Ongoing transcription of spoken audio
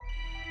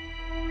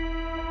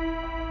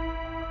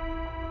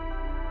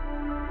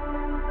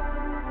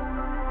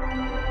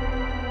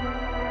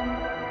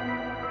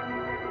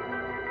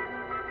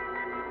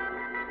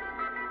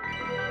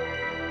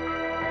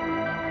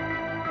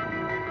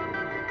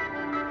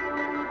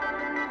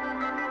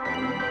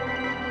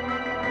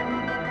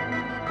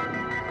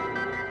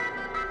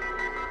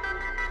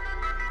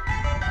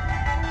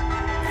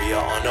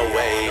are on the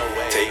way,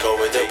 take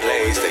over the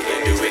place. They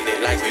ain't doing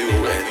it like you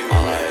and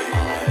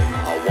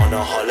I want a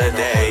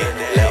holiday,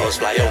 let us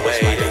fly away.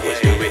 They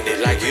ain't doing it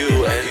like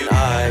you and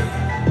I.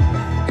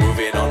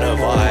 Moving on a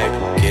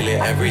vibe, kill it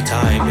every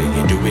time. They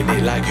ain't doing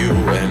it like you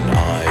and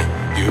I.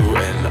 You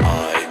and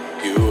I,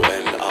 you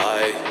and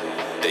I.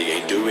 They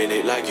ain't doing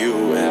it like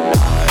you and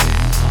I.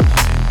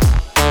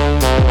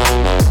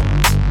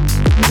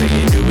 They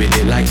ain't doing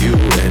it like you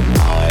and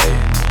I.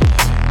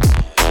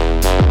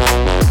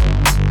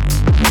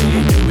 They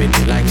ain't doing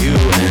it like you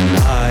and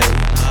I.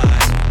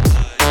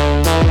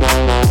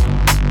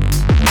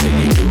 They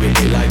ain't doing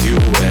it like you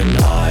and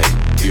I.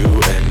 You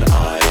and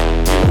I.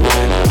 You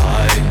and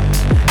I.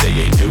 They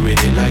ain't doing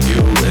it like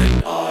you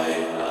and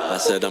I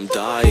said I'm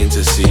dying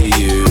to see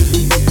you.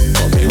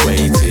 Got me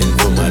waiting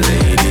for my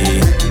lady,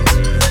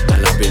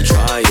 and I've been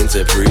trying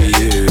to free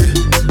you.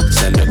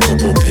 Send a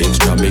couple pics,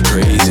 drive me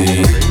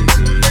crazy.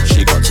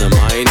 She got to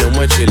mine and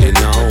we're chilling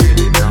now.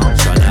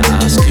 Tryna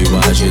ask you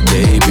how's your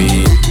day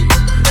been.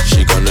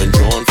 She gone and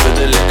drawn for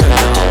the liquor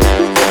now.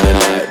 The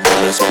light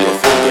wanna split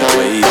for your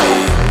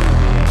wavy.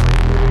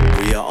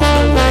 We are on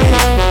the way,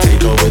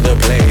 take over the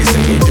place.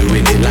 They ain't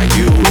doing it like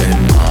you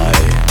and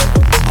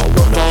I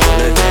want a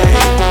holiday,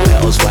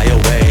 let us fly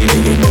away. They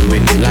ain't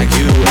doing it like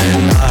you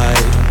and I.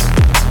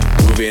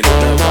 Moving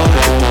on a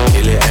vibe,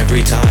 kill it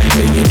every time.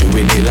 They ain't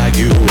doing it like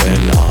you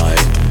and I.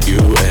 You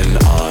and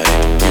I,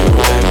 you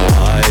and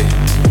I.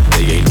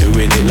 They ain't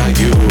doing it like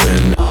you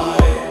and I.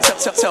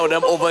 Tell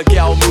them over,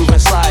 gal, move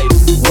aside.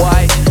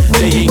 Why?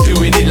 They ain't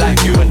doing it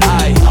like you and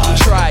I.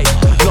 Try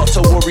not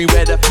to worry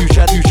where the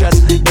future's.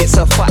 It's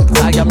a fact,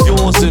 I am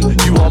yours and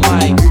you are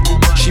mine.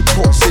 She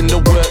puts in the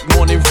work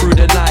morning through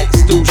the night.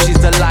 Still she's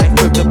the life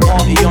of the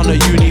party on a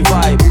uni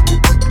vibe.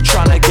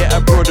 Tryna get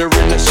a brother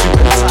in a suit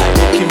and tie.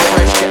 Looking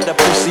fresh, get the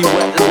pussy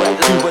wet, do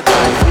a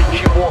dive.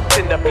 She walked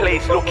in the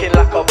place looking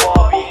like a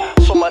Barbie.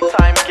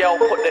 Summertime girl,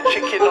 put the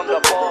chicken on the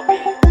Barbie.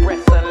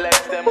 Breasts and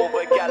legs, them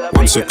over gal.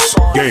 1-6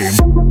 game.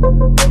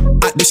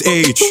 At this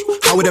age,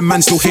 how are them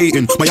man still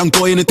hating? My young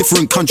boy in a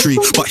different country,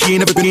 but he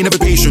ain't never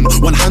patient.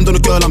 One hand on a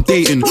girl I'm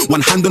dating,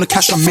 one hand on the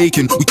cash I'm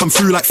making. We come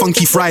through like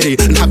Funky Friday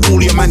and have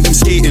all your man them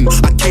skating.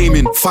 I came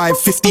in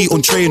 550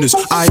 on trainers.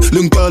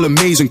 Little girl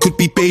amazing, could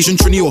be Bayesian,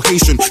 Trini or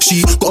Haitian.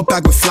 She got a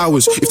bag with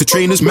flowers, if the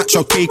trainers match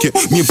I'll take it.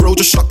 Me and bro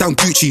just shut down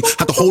Gucci,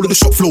 had the whole of the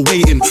shop floor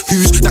waiting.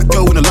 Who's that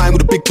girl in the line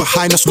with a big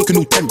behind us looking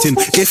all tempting?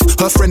 If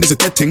her friend is a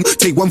dead ting,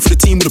 take one for the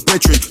team with a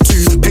brethren.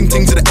 Two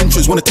paintings at the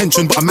entrance, want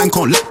attention, but a man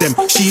can't let them.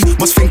 She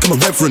must think I'm a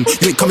reverend,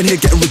 you ain't coming here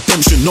getting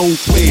redemption. No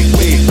way.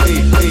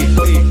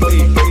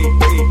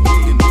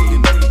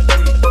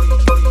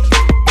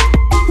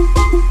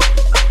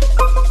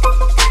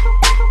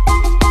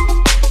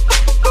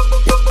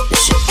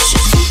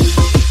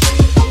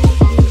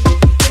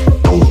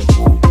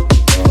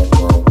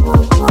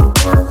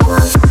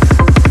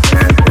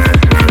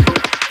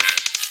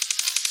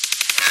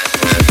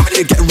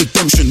 Getting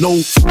redemption,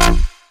 no.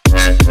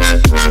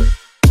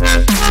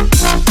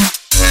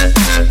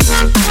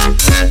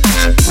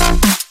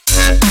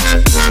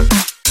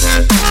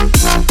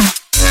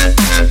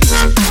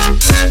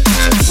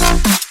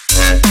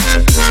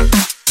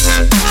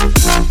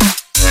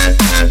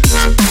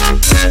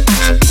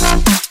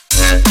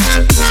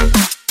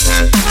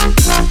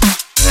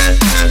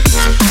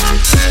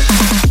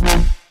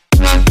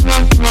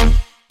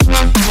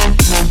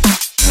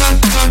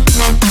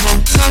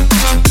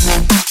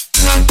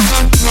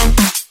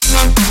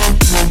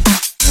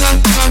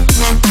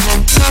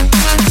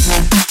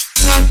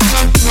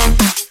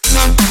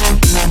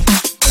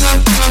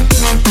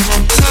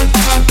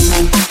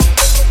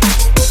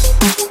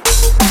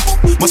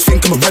 Must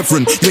think I'm a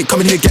reverend, you ain't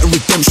coming here getting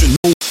redemption,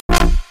 no.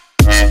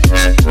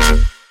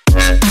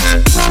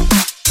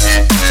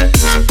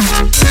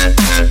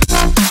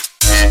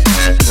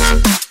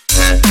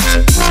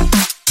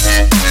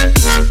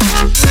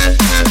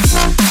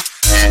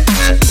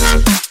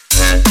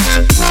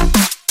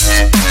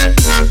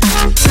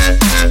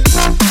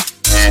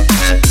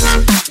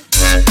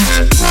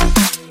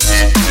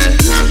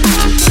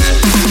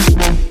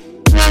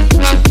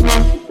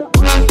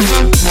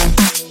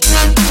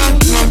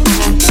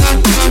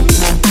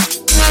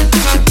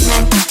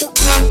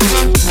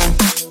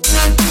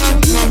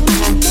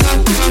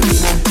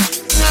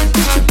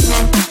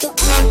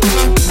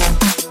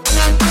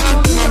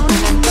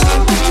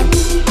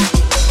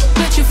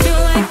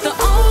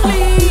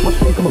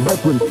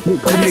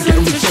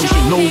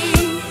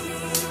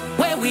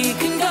 Where we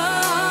can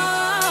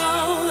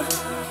go.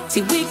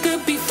 See, we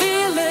could be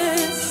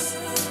fearless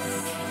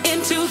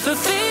into the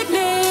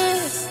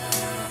thickness.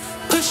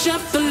 Push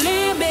up the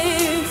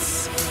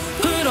limits.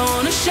 Put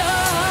on a show.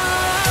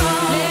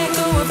 Let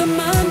go of the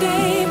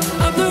Monday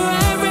of the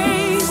rat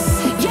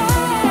race.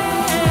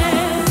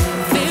 Yeah.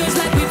 Feels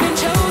like we've been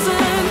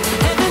chosen.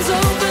 Heaven's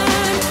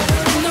open.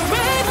 And the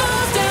rain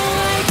falls down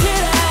like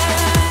glitter.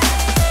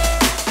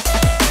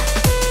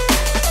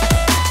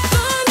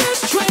 Thunder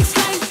strikes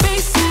like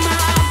bass in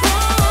my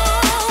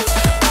bones.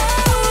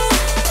 Oh,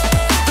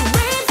 the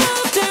rain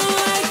falls down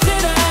like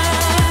glitter.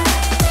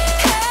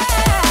 Yeah.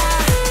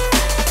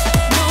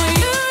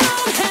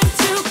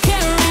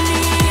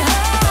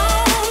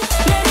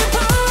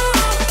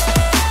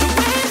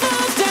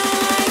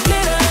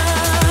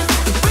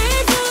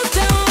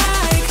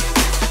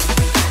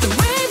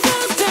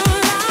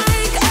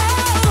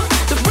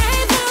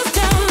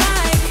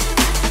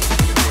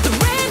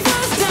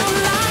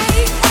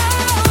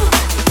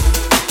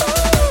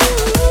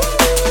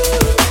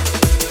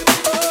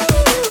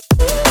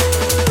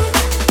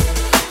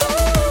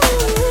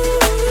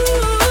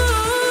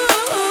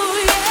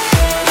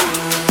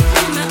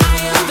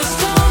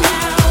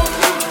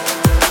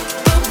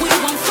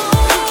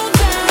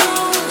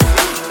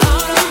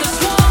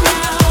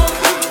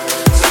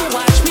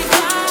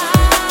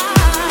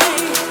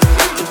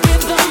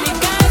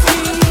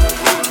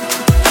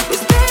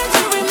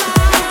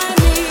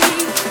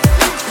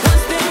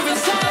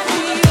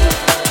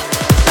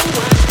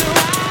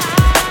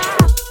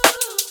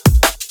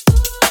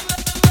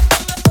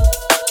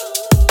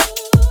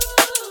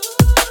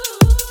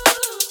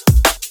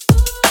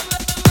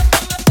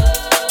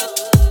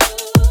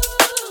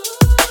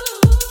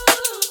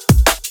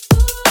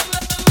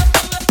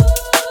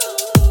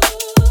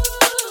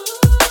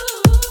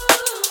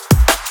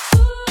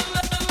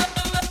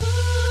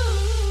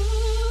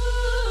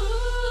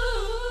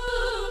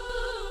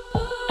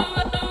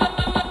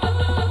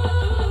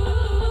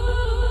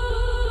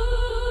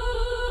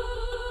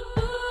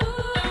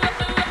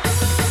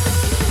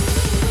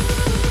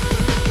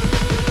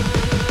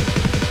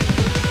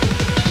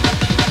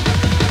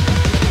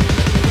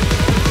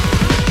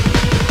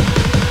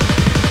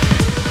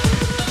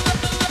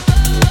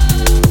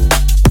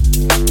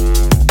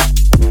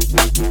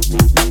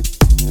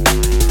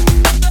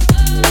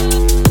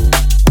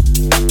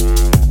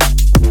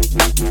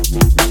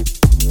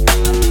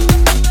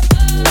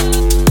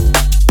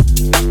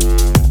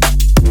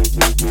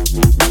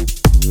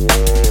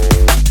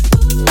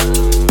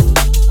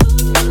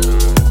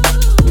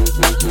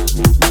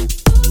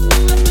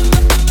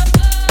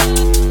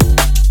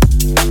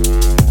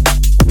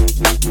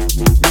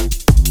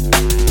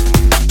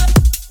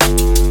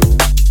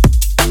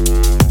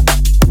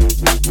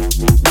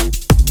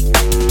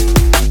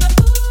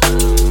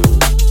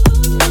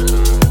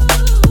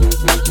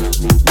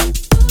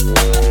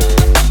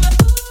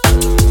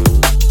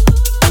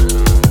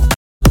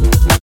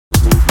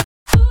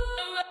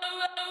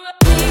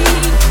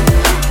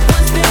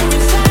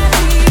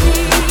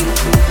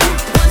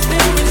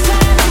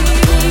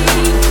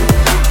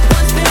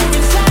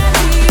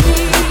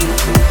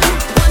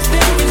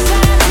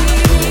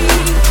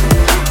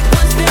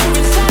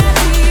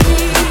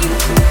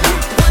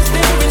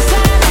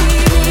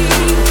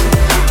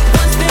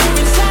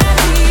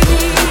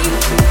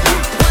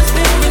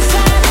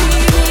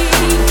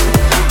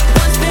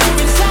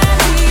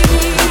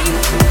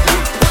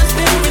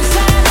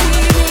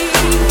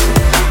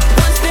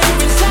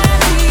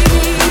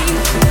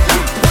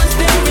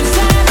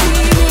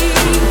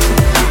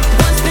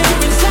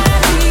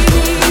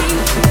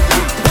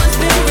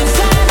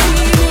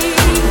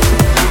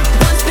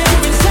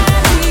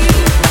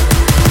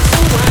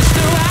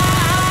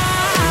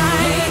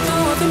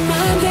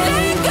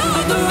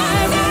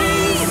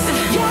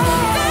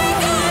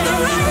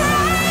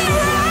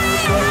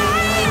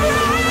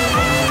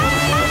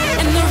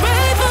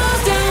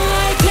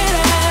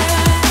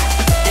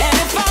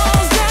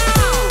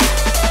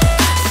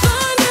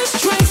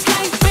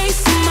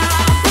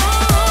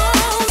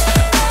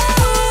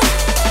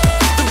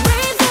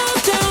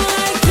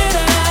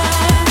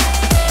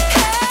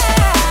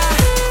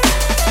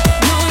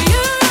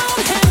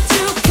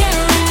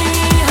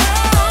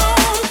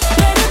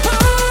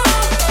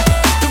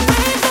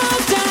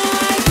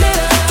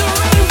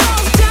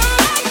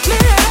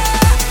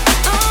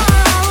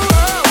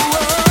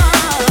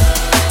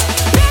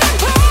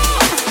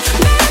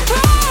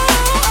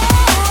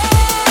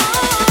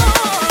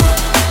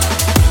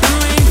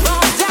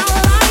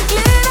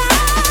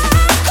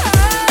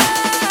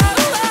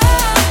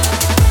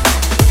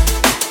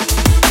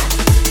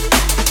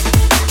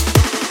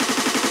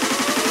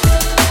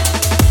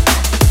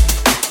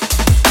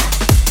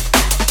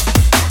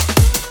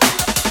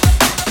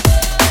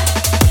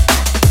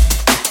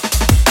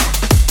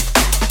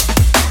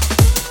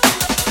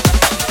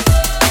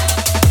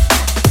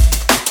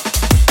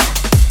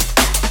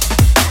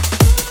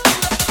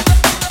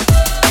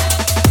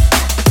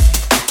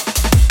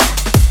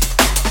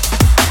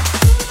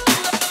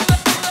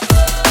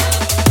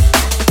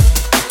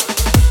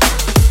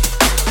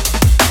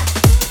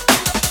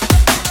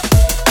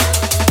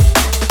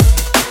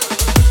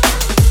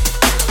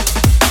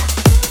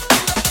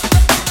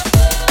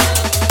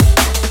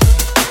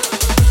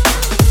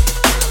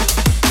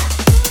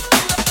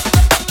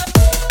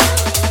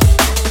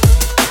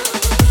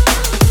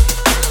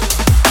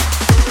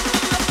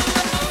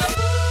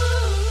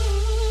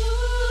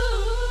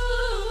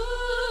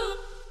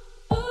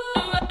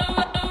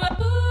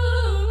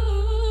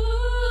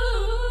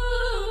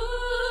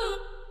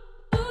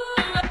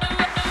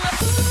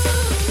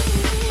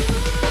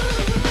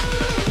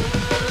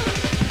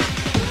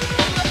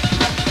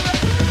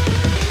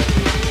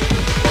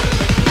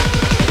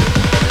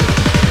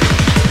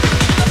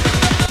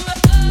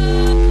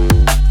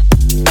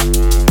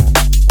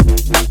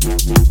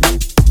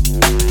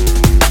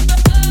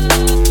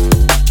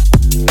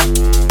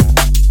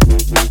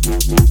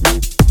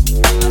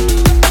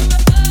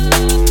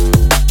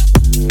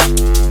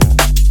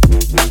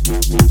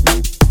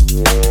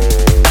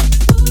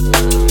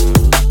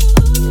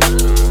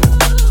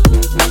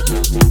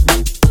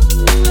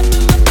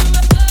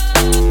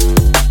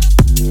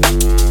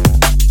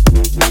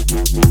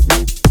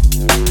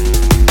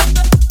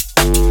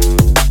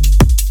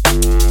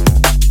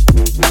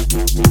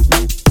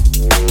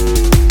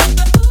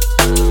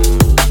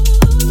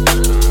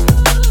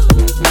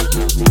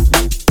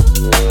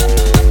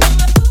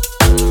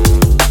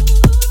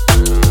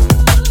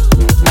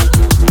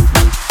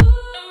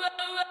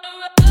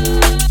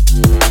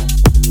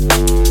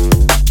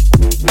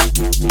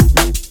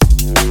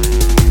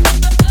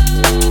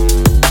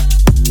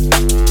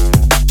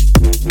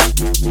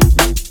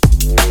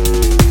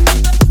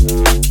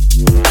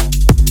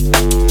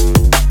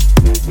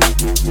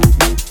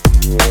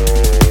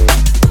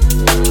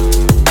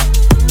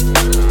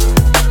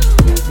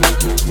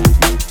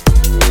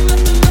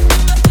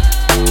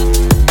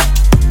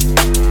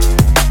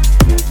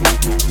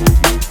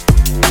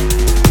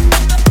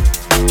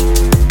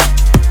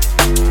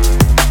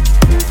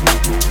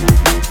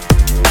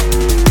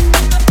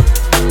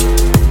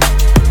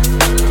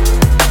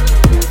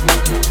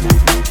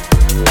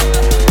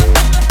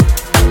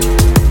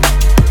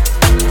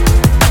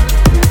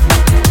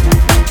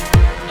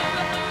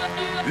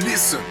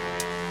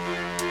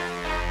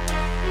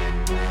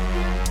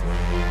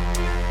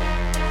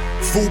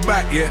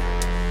 back, yeah.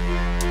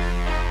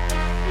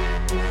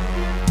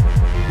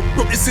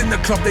 Drop this in the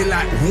club, they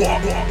like,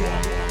 what?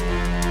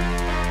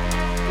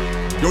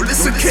 Yo,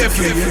 listen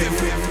carefully.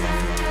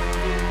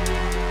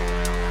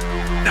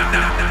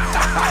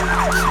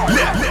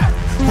 Yeah.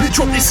 When they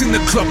drop this in the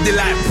club, they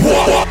like,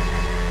 what?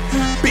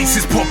 Bass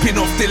is popping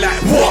off, they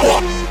like,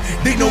 what?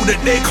 They know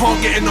that they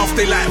can't get enough,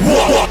 they like,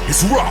 what?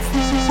 It's rough.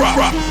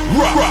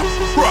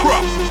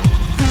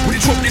 When they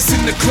drop this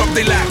in the club,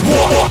 they like,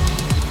 what?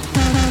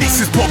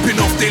 Bass is popping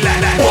off, they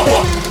like,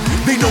 what?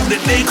 They know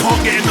that they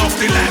can't get enough,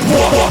 they like,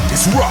 what?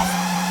 It's rough.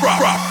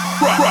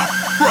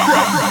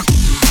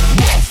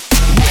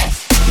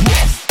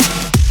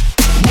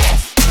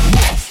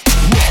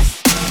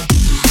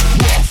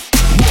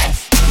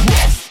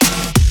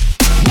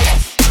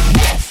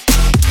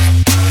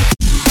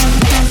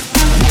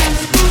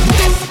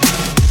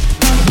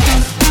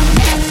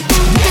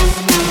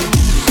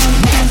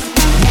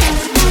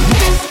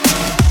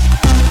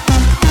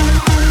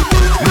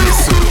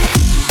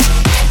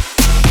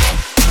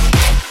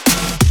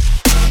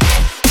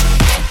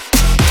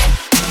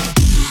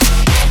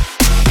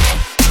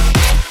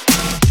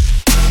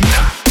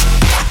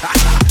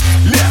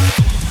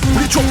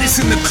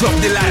 In the club,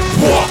 they like,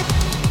 what?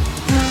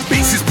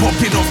 Bass is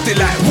popping off, they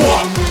like,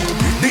 what?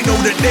 They know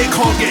that they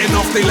can't get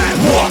enough, they like,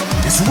 what?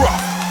 It's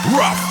rough.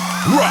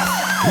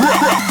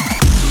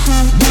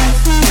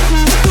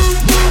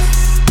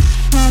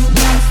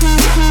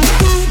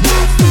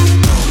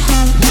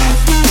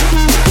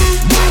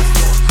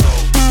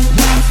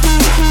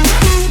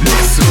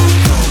 Listen,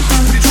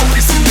 when they drop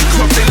this in the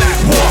club, they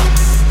like, what?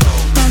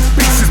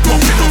 Bass is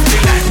popping off,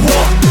 they like,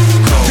 what?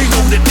 They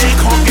know that they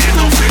can't get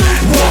enough, they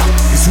like, what?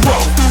 It's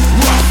rough.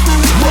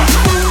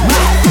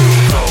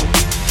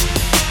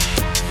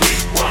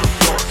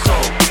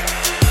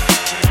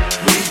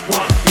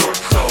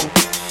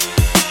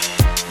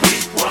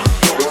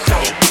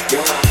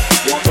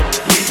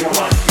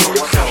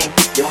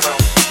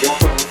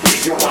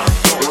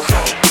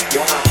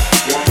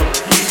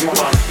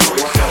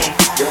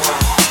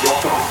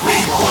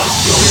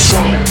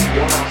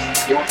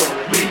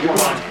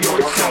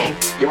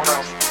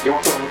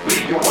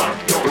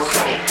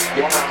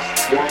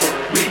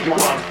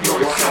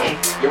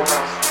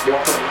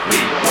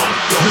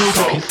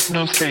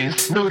 No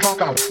space, no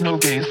dropouts, no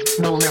gays,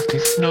 no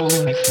lefties, no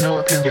loonies, no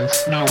opinions,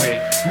 no way.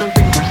 No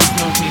fingers,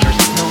 no meters,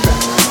 no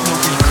facts, no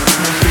beats,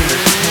 no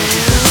feelers, no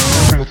pieces,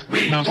 no truth,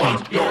 no fun.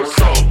 Your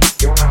soul,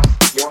 your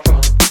house, your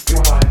phone,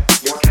 your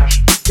life, your cash,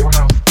 your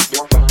house,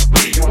 your phone.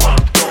 We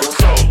want your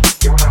soul,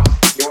 your house,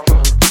 your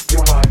phone,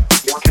 your life,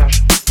 your cash,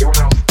 your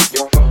house,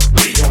 your phone.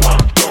 We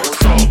want your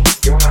soul,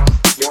 your house,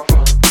 your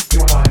phone,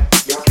 your life,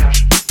 your cash,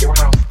 your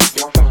house,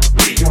 your phone.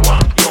 We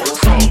want your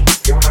soul,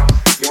 your house,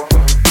 your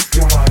phone,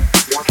 your life,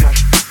 your cash,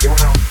 your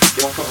house,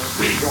 your phone.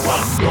 We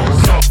want your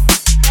soul.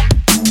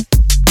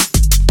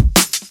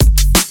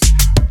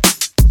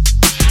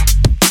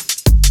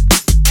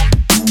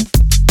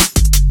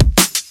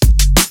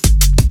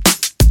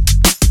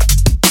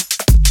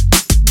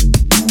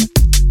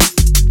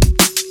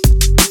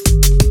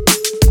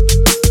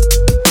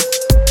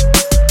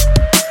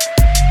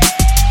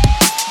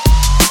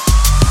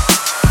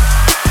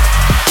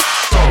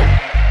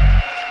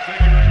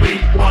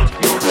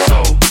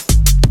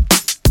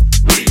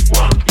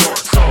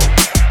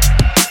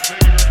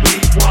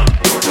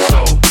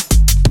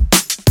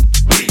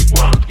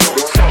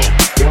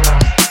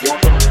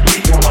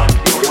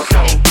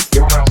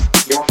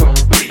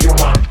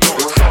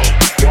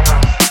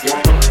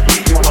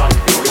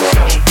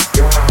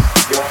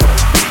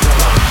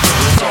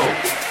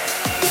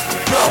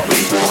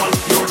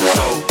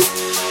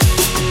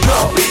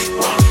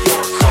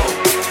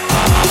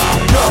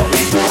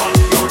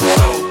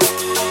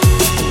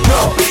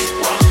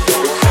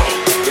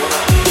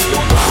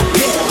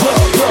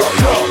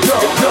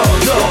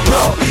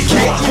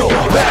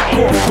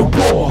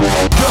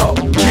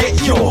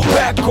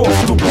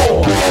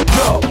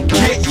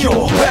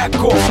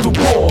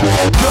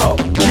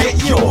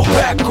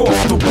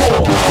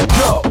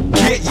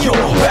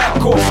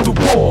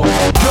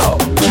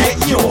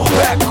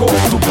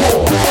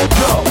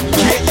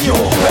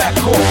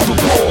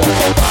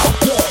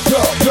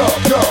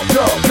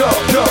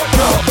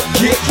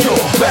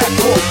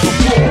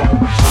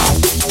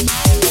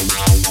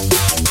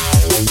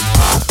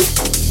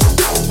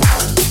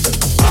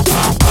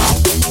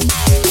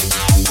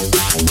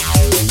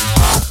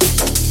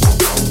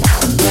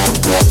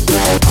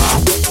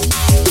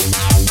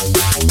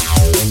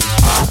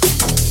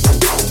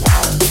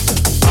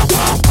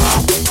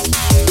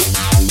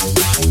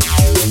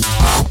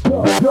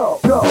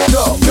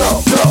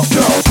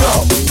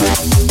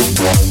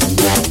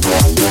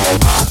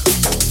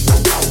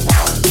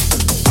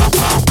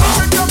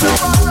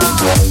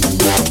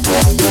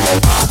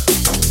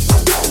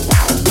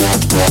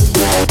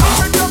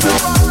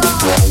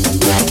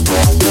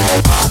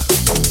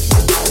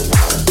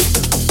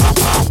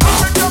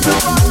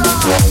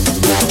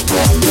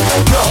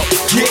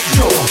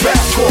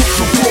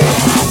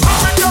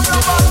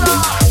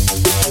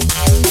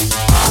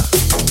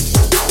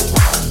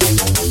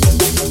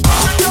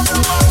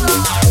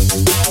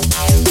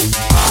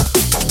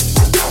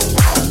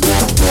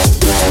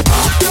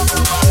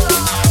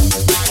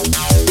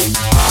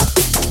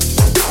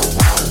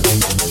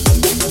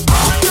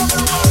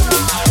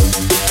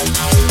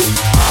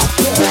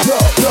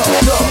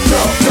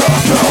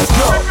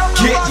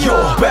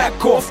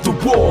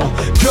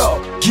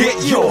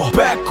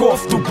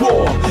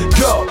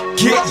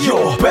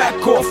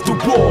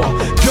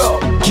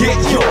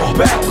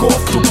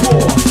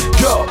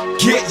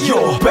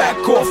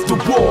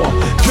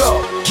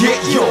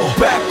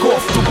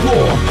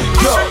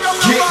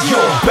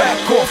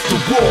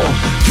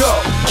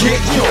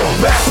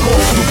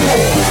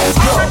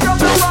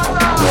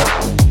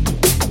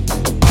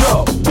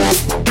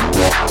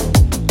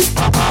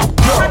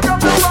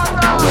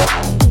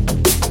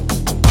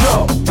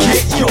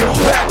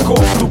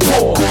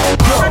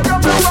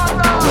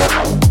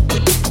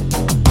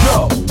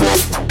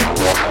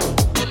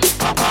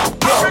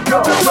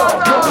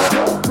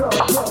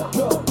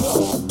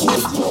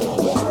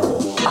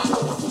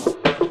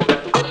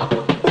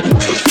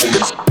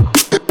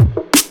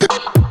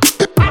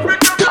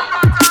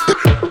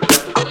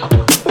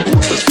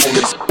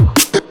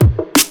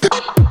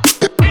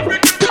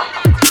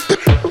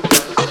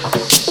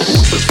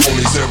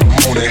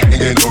 on it,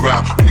 hanging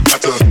around. You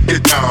got to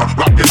get down,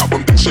 rock it out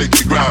from the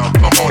shaky ground.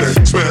 Come on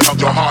and spread out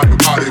your heart and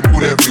body,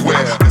 move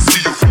everywhere. And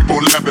see you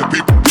people laughing,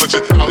 people punch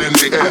it out in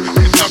the air.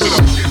 Get down to the,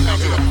 get down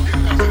to the,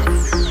 get down to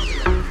the.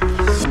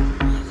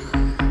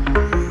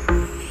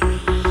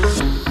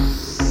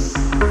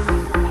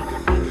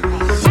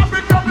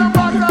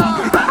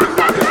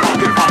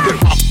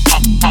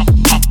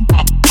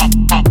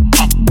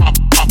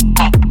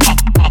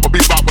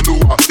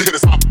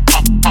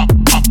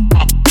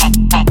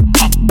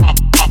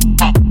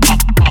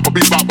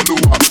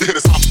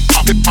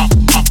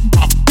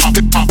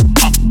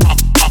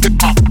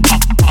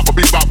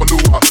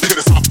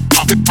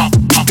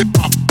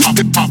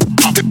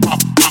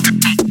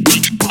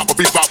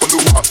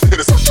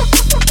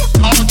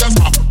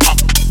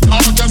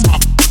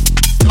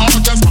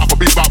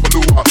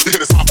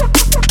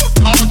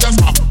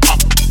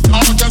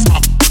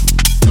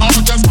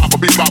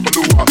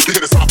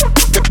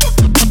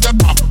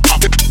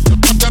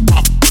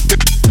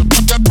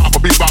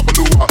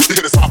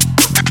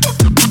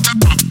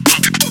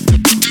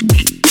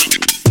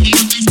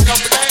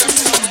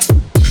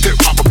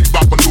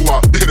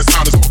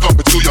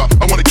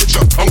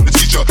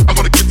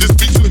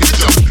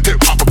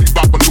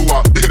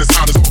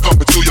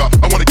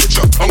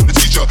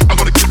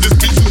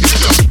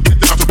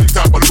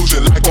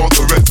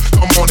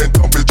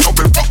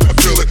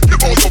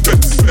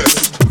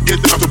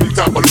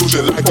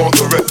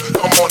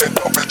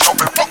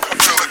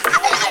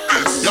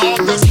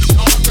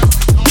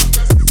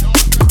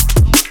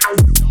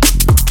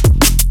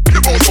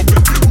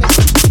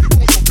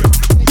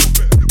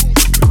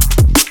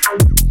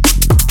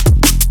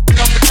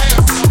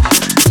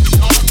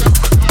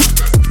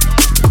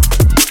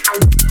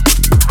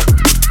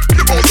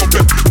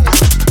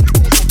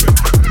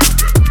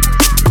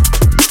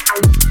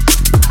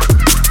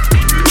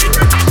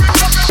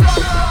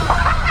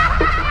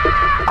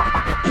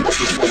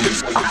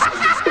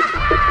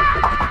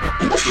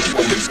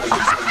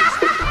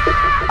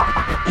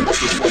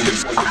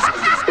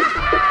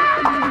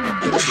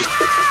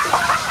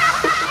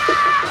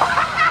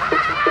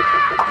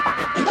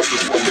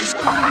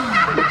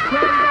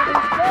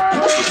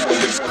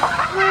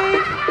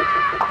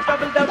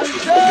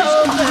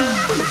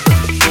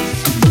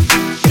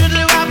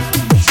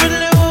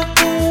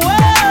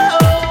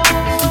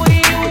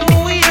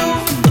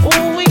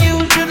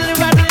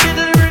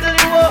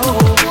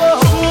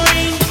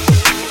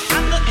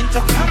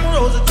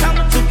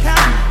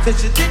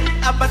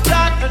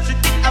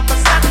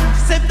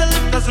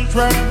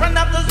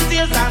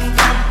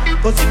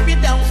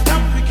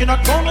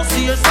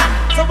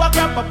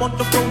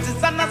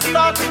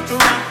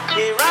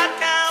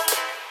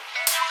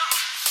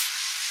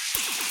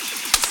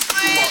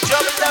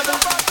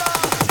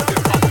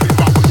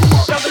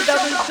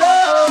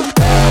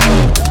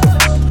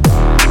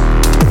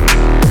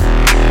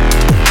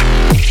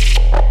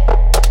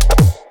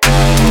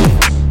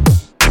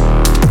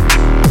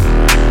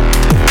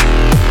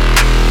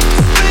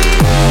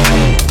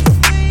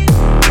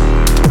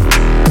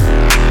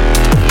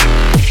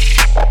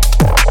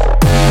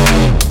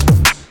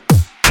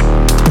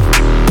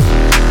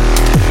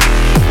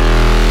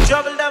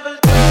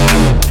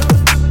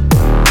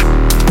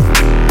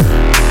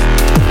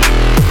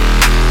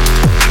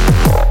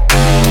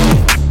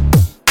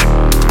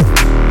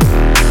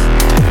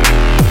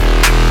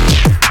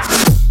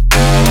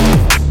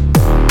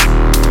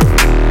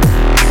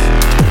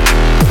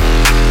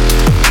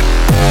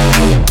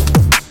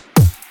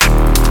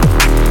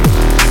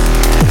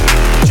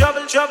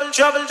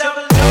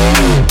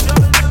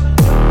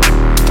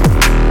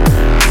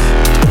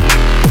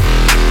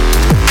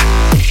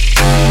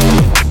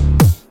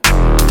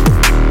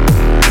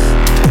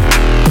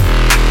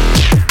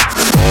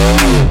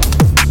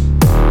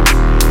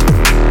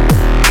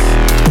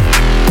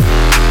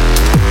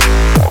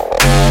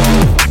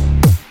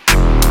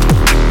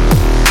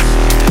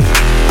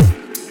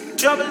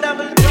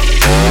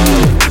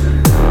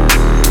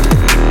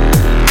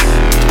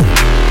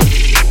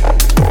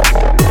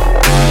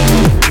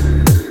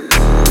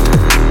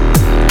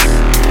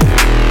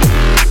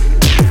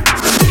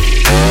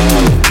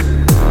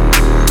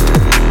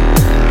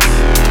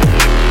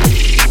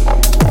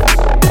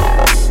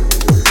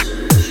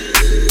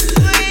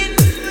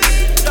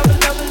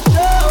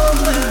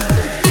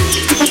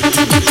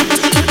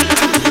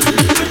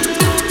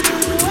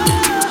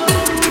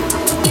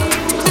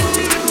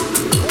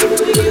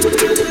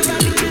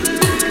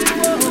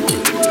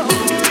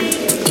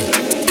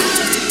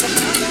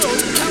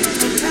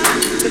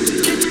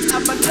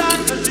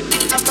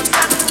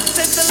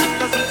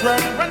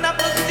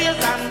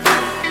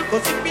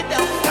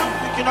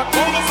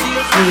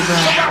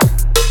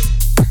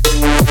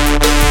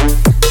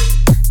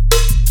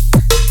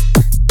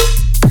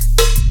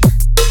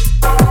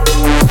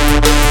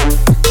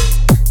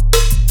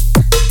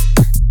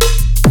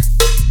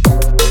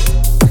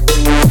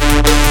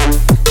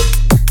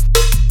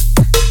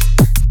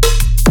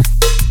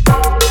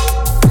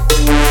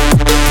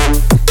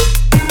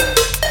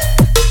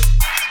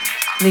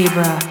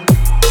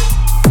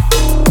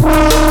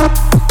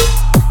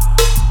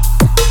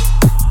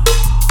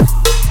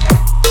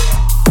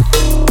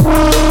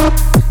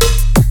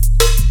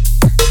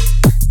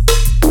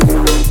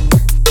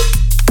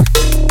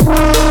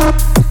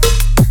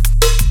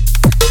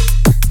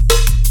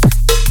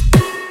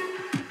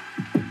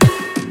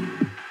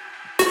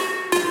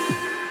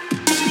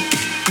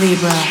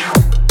 Libra.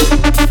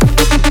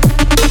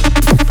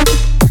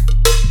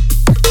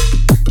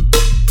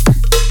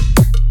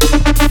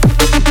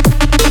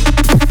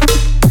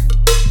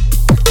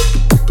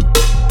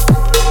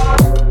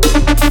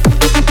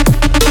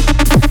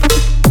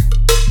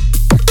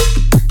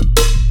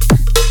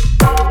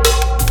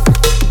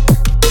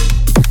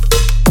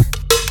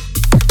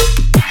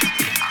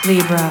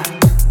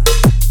 Libra.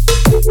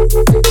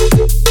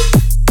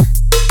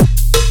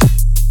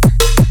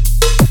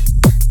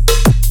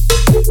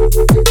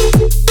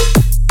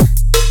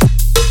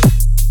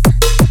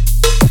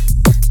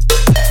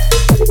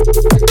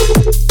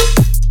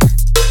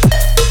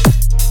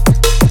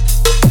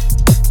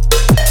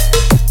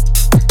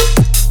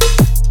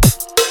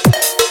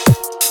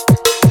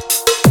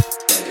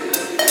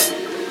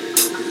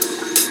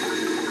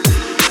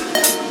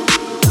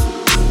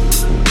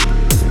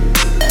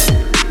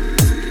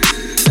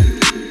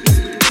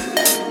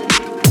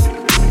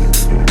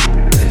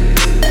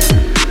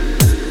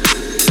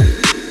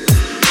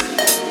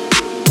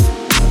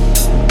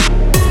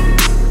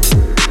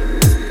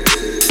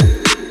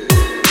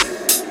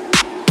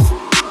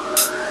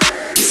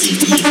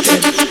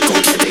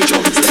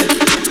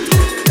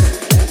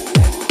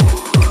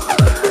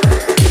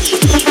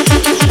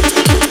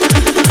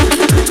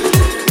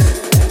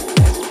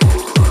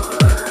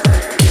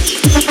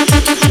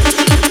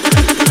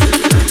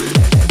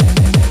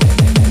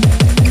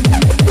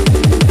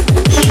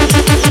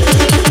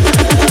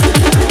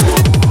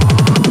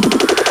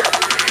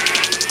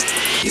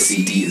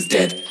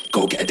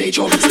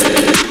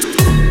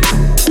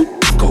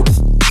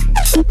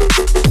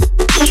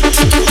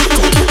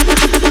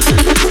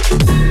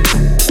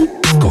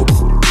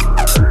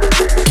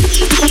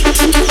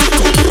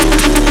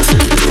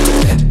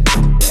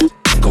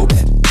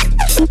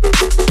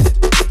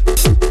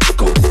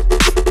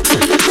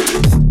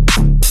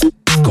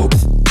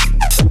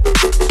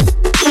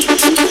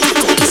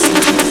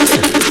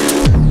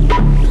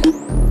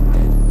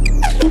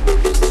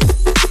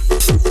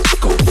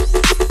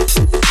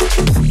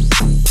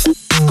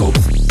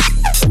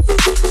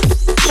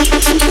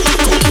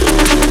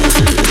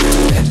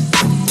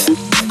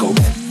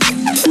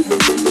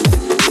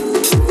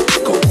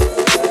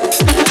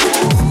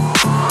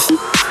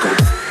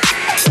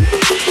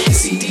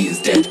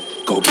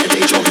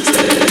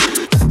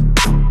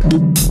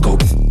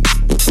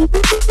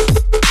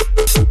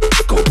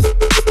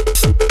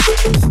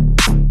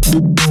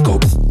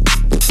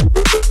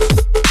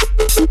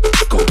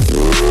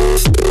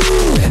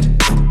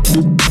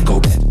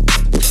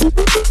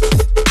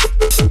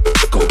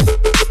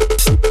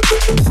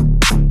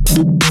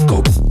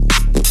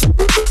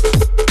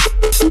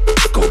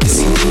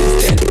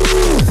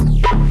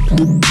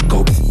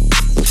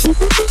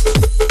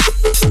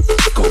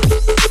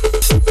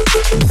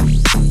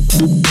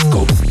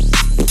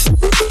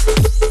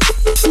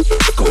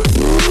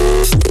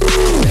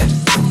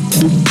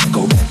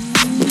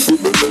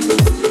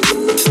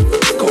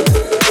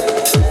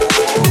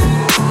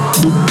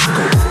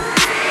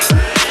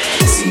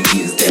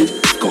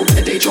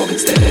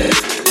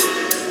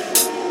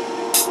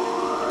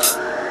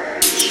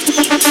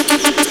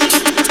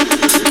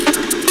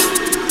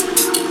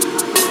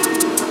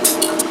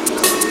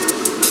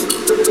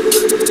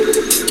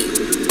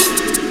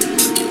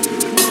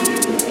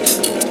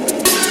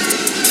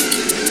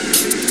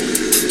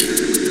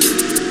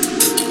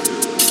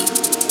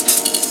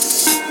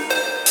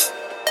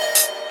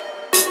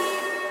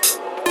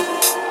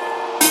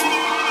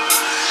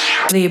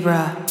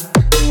 Libra.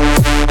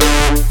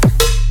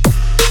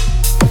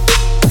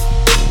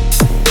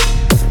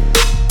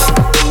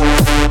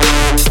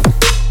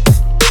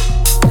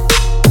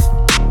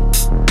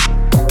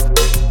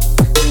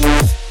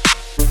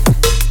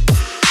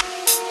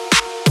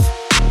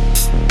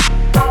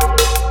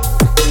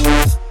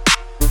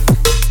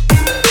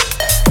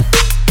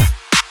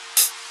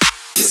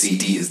 Your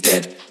CD is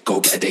dead, go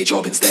get a day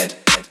job instead.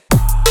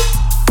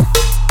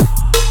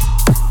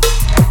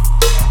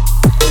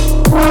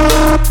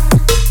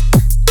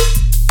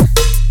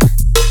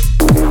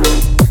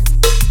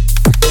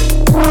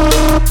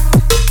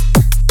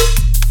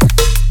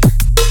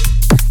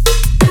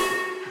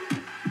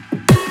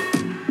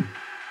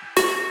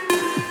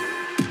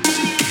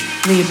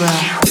 Libra.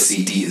 Your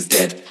CD is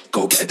dead,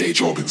 go get a day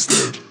job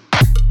instead.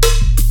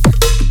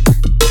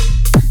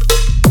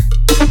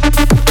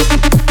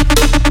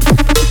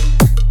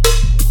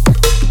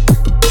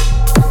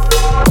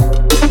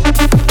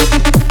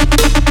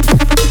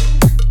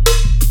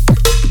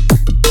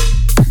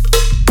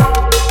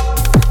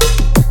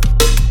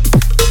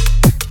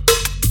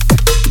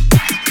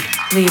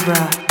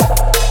 Libra.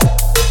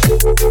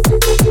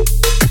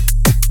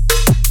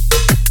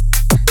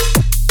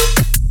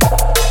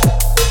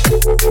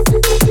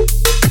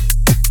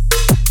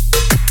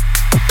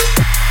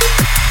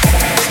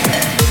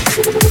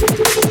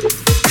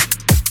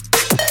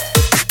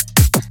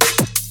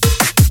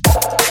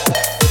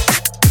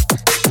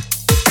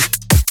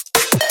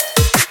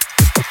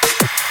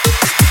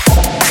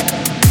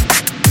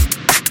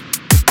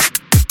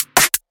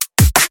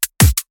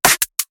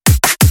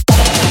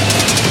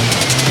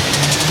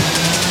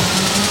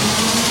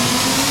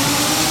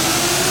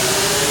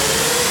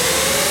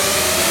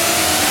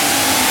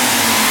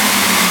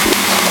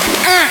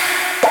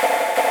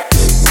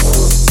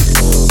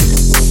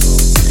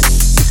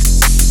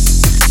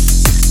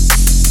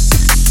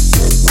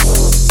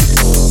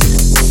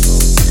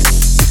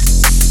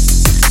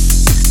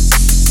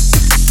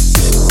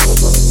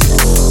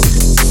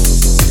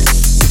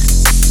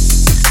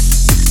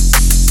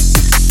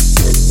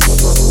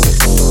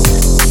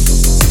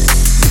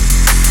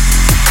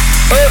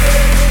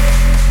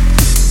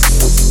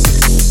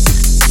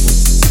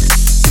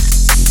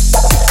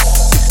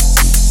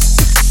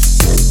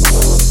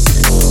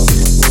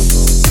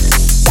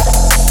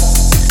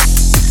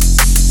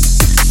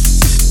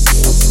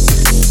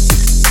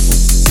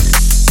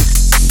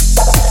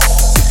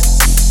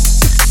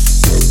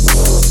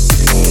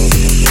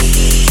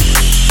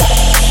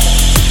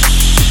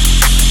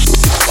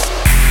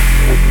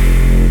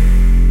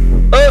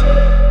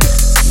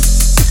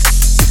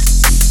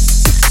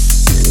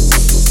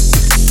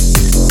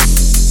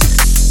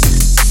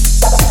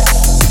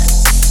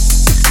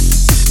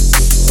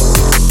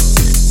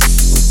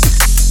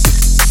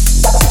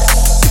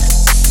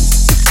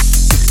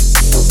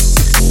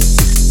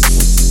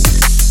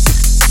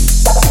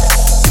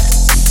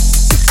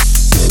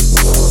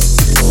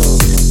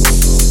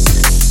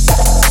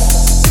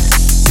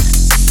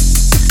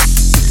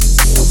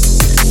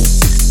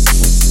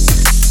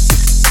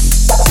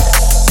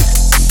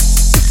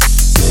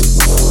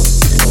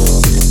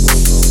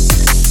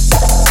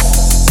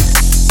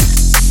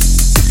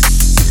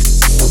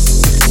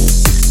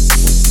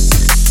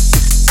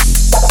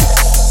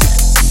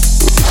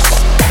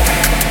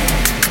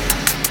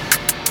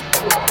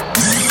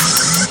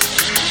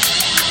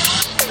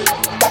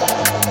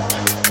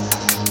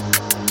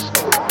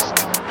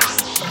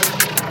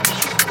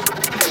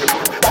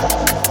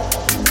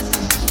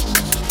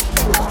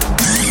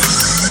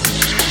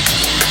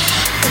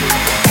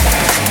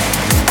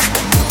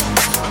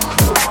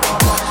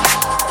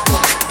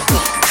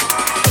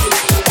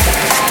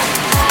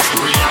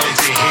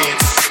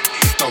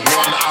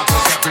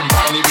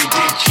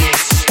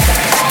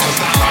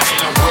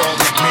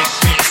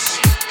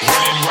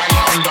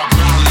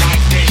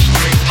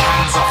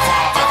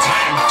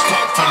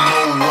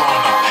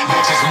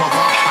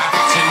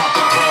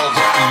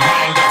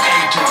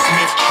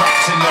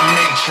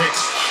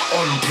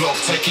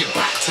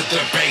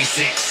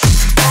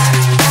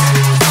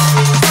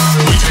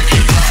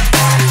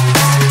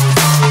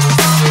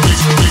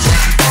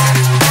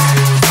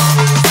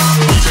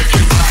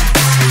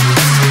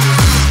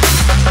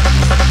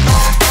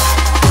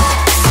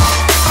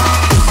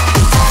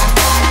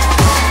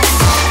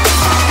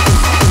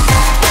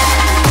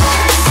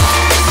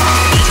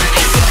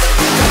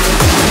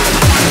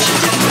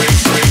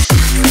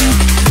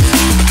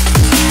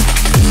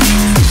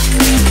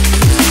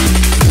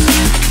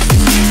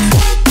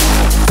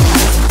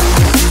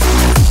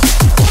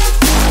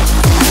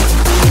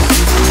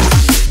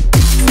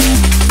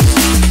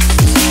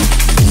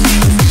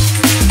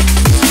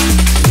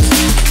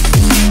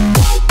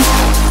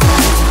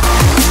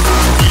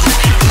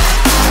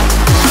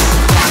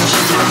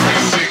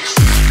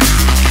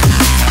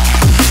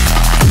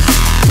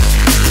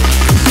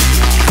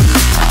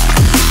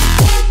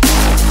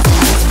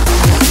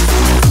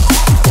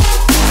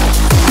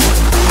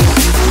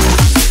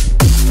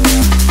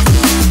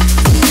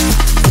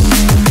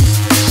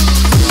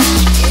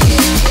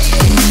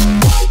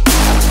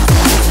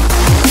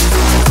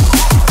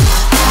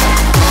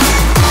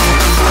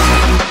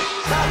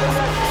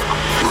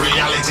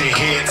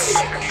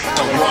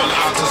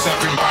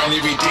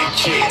 only we did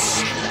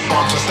kids.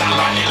 Born to stand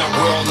out in a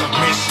world of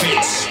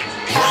misfits.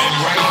 Running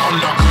right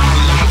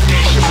underground like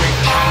this. Big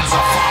hands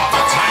of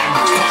father time.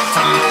 Fuck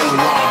for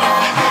no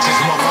one. Which is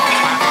my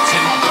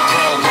acting of the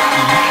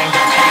program. Mind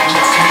the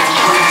Agent Smith.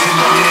 Trapped in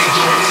the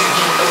matrix.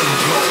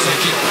 Unplug,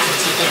 take it back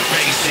to the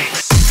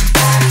basics.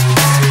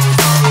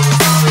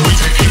 We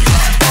take it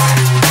back.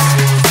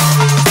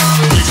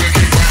 We take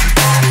it back.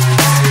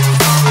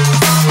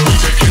 We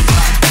take it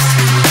back.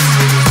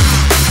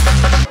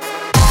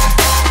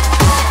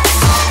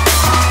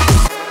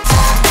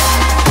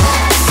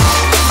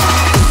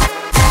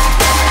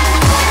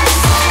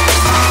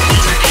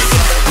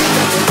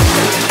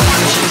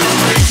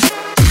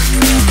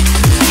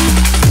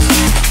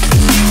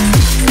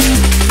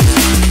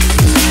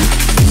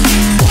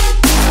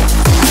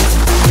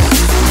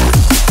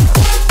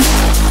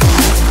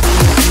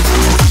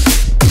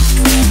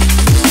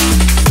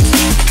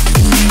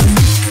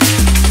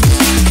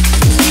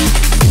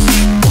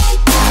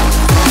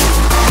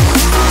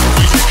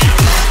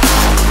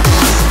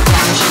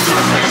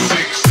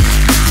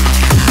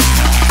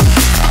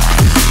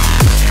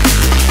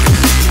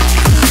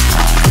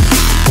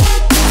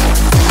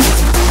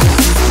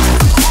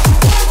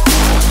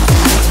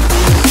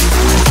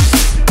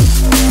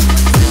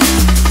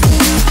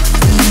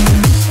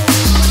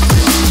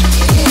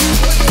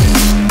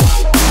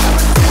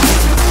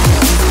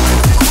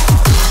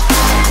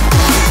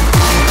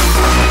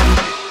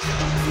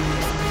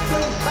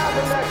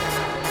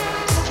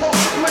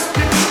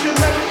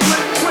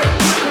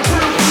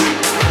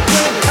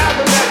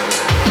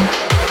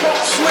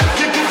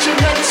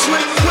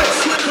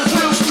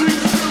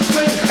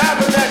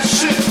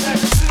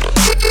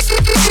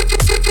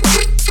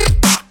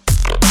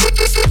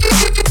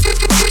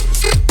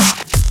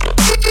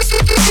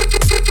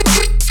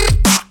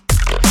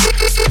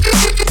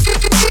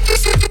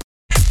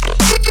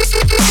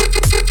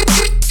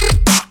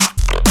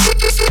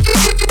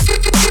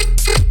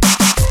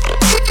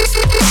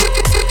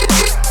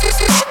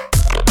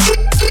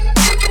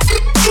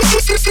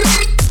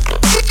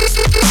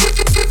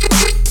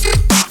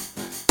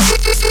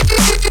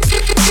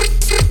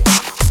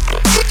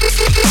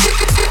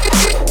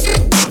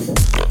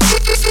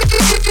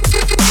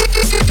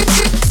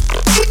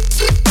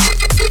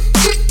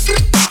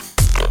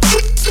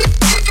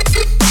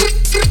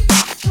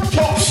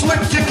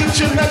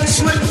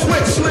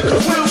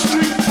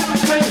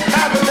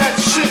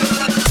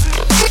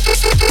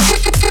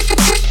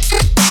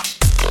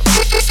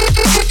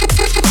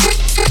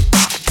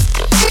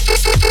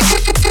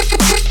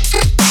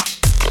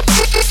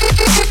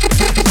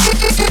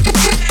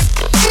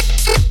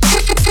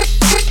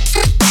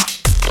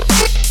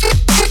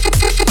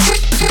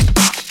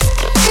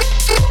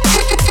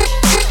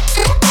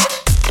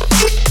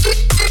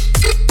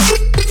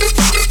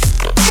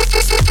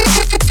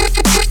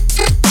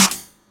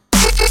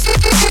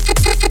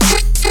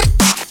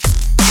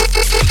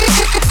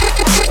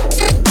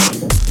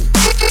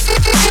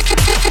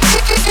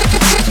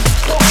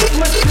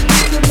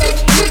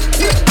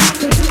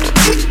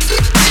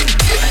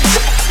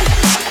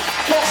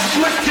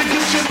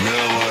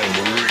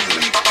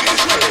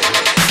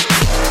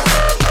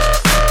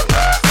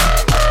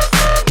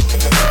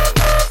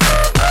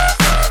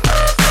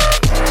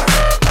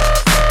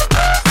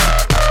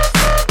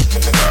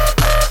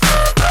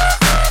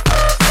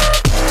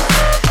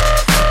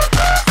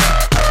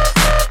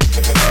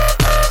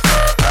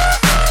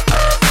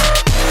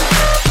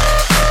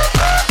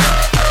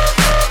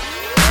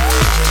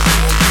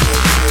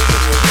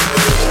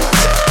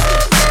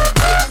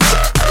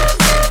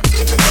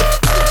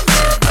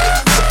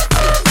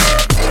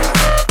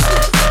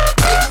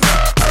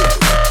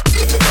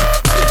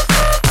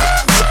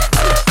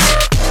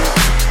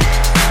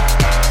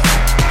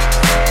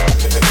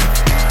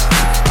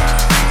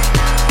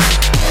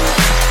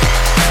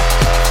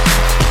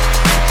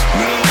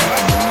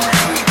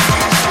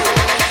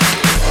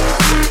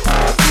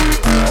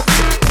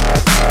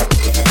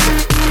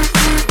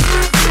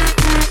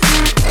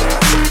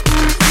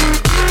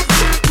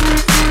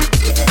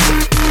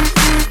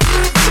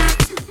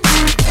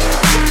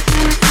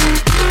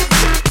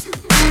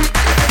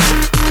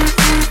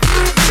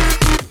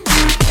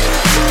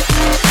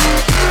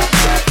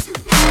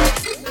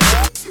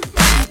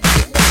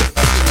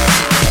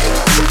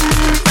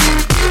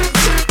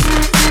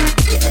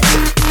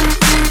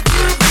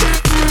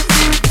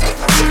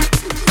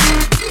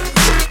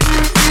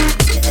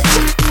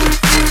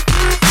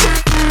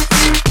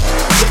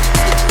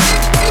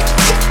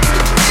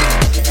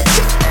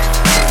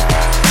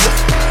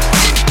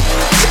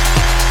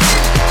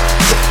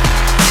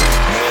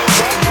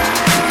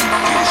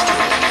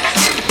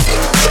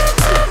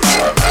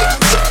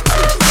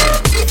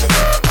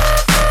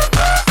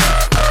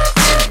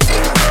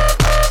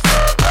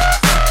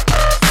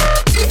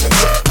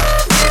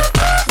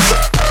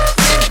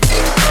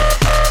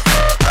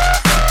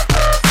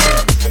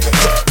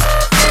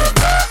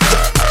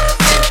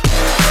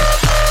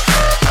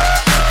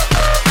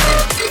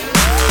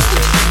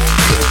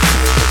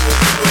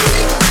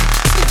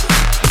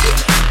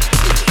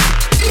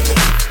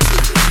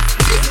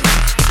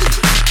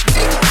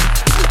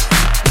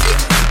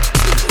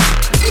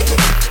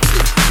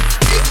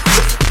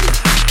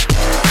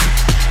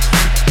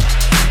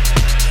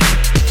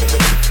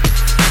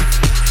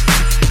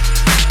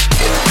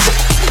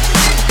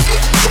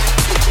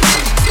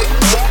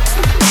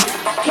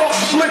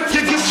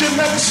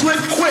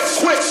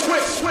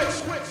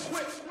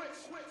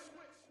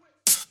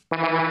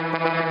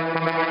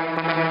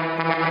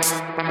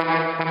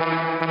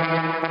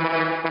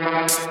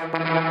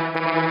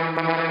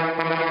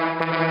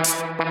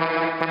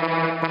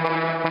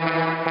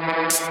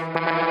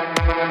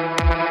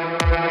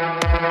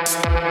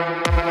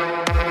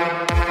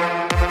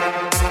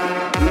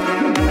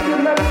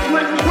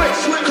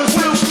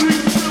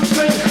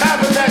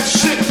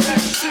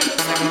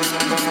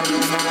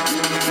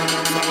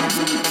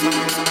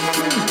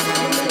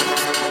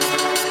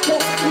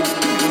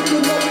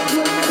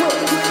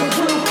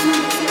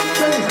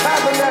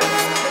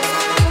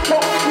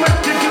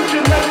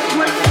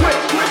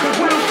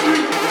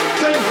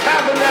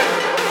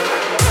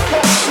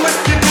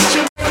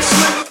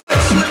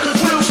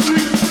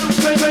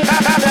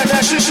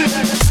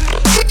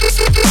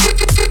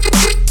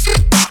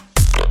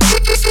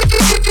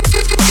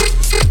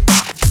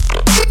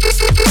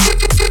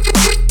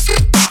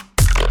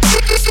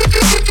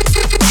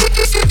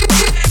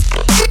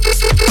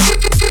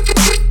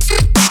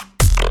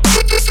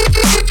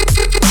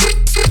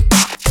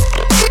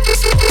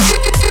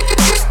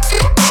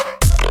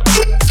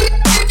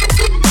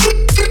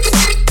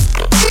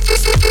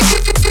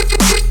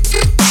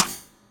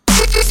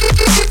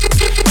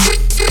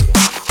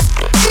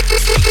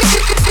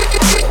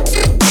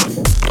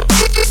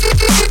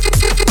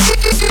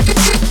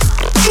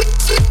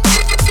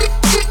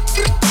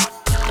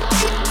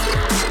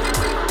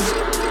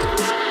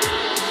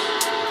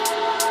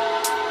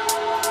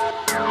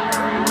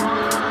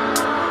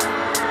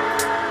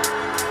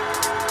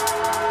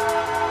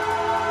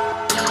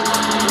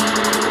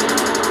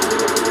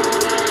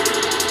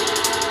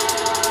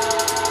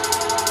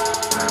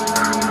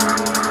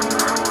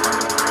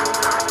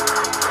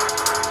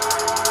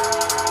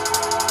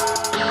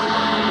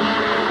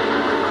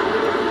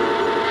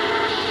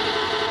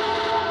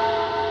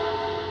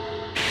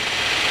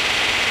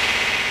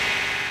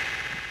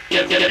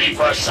 Get ready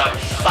for some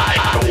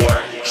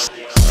fireworks.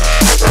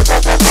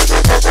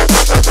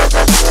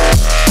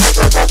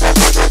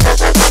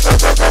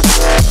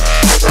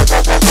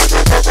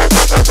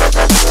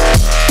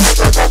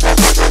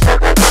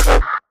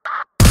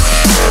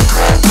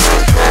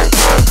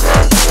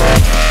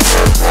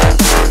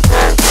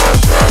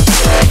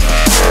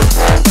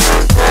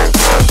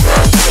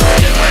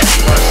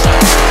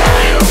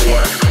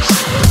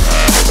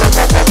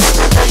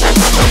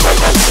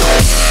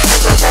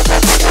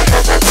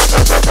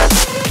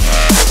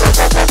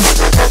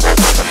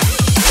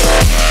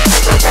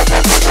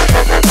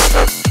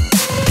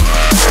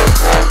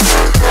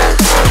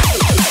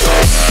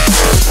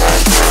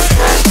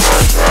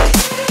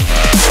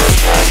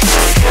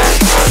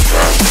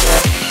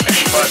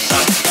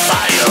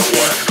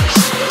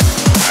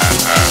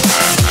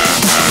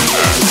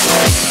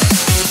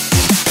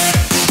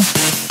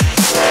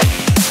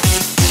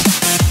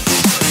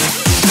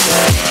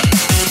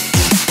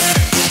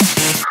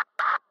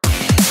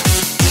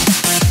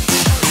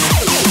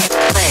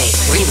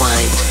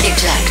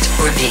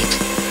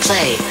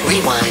 Play,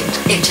 rewind,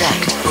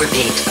 eject,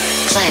 repeat.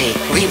 Play,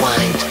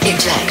 rewind,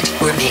 eject,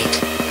 repeat.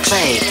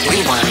 Play,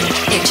 rewind,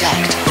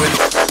 eject,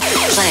 repeat.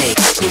 Play,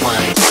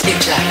 rewind,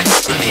 eject,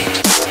 repeat.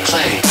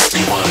 Play,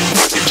 rewind,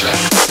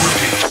 eject,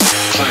 repeat.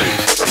 Play,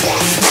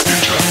 rewind,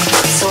 eject.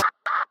 So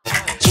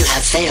you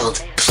have failed.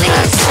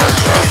 Please try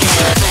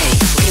again. Play,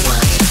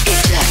 rewind,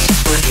 eject,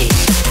 repeat.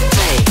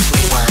 Play,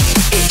 rewind,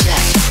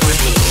 eject,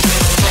 repeat.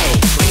 Play,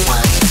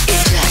 rewind,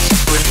 eject,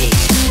 repeat.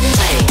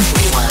 Play,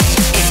 rewind,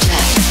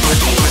 eject, repeat. Play, rewind, eject,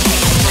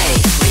 repeat. Play,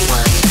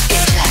 rewind,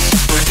 eject,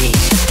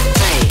 repeat.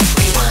 Play,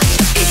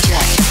 rewind,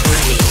 eject,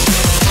 repeat.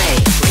 Play,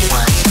 rewind,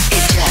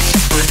 eject,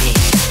 repeat.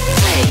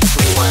 Play,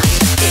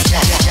 rewind,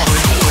 eject.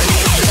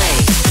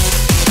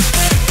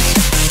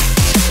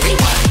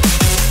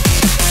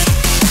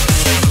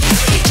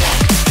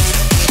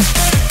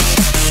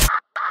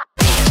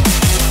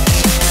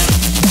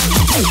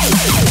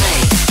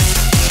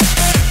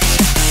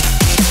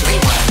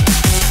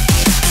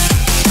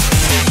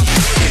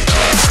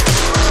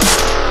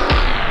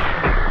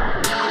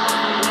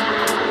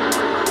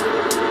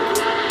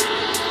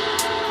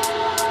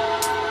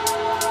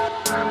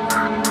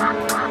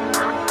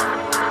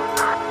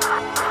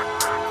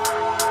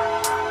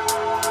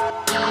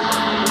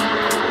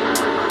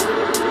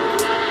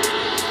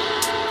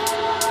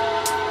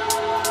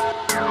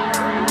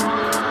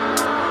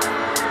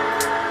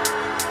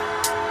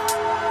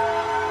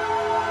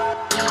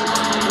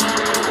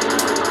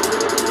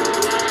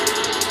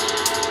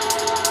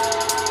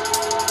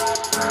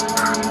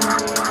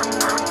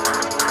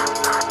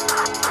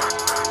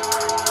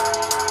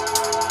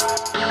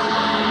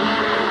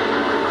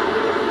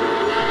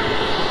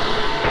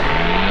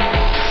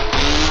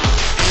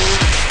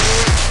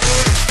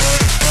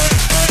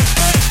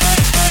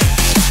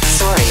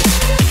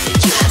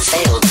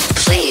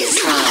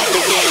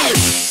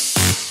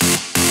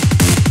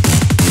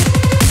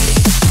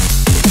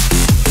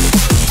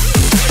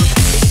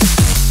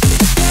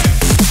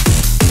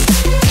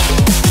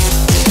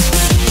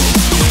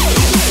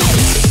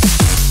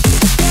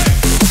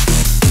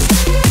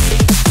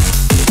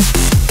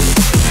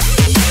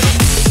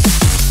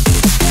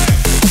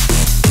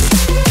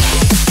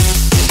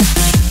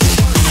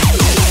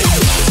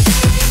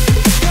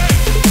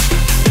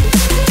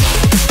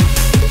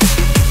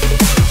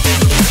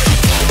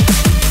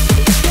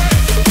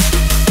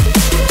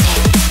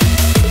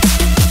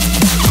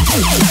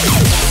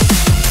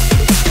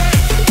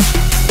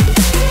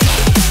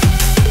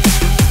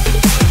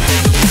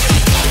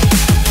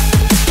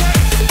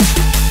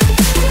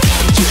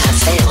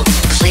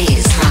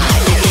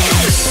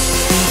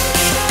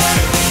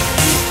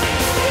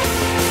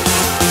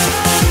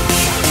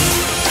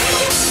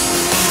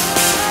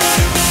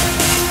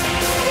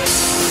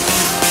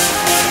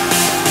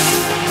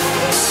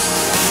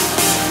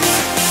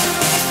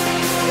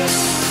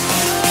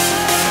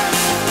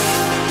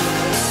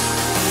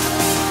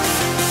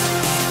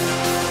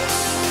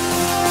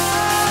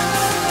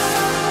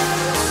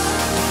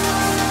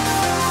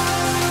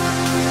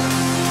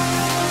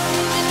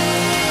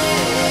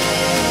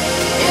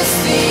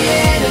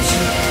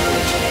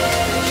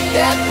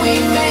 That we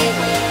make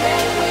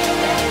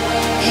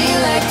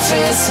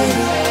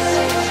electricity,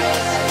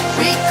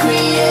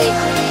 recreate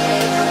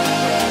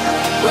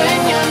when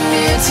you're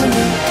near to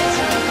me.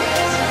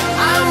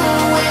 I'm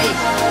awake,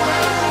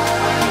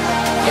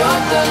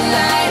 you're the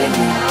light in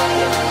me,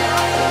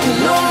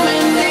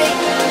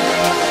 illuminate.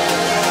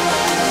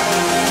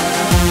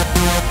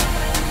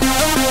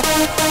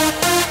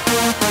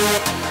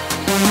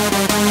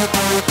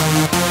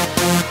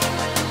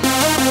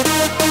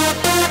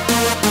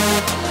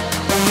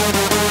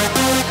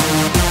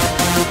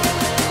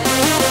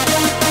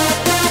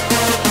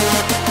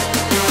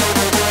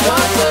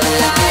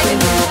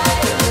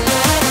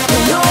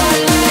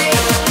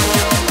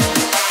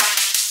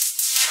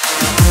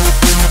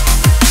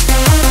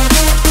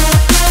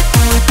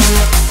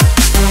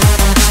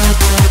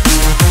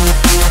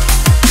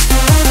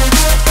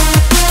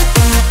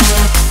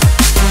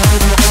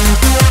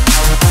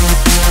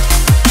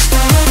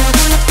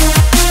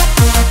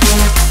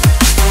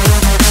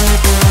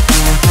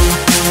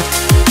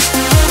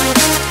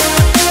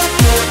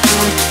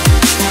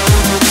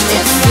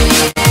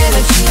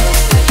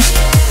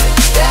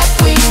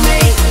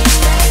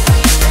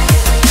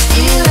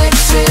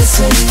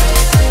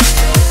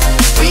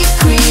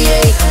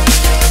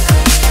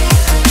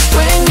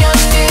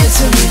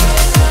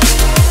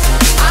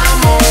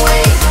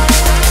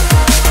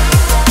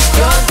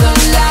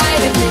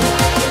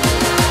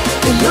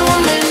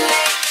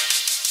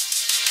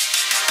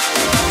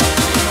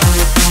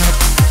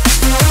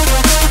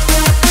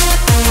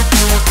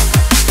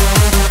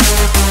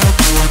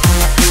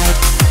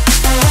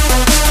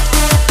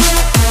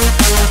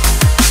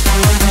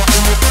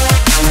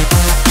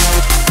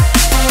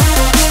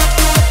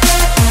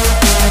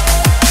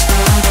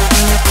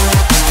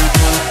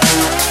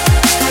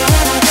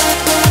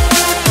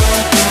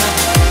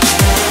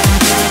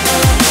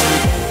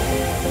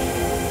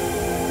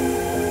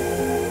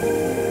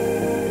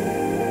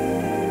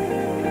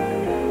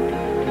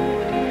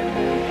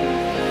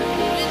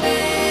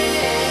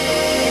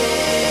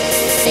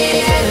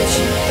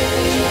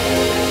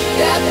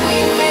 that we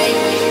make,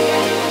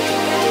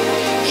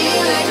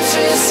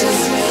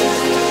 electricity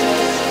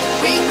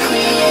we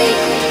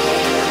create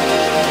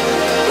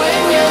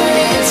when you're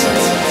here tonight.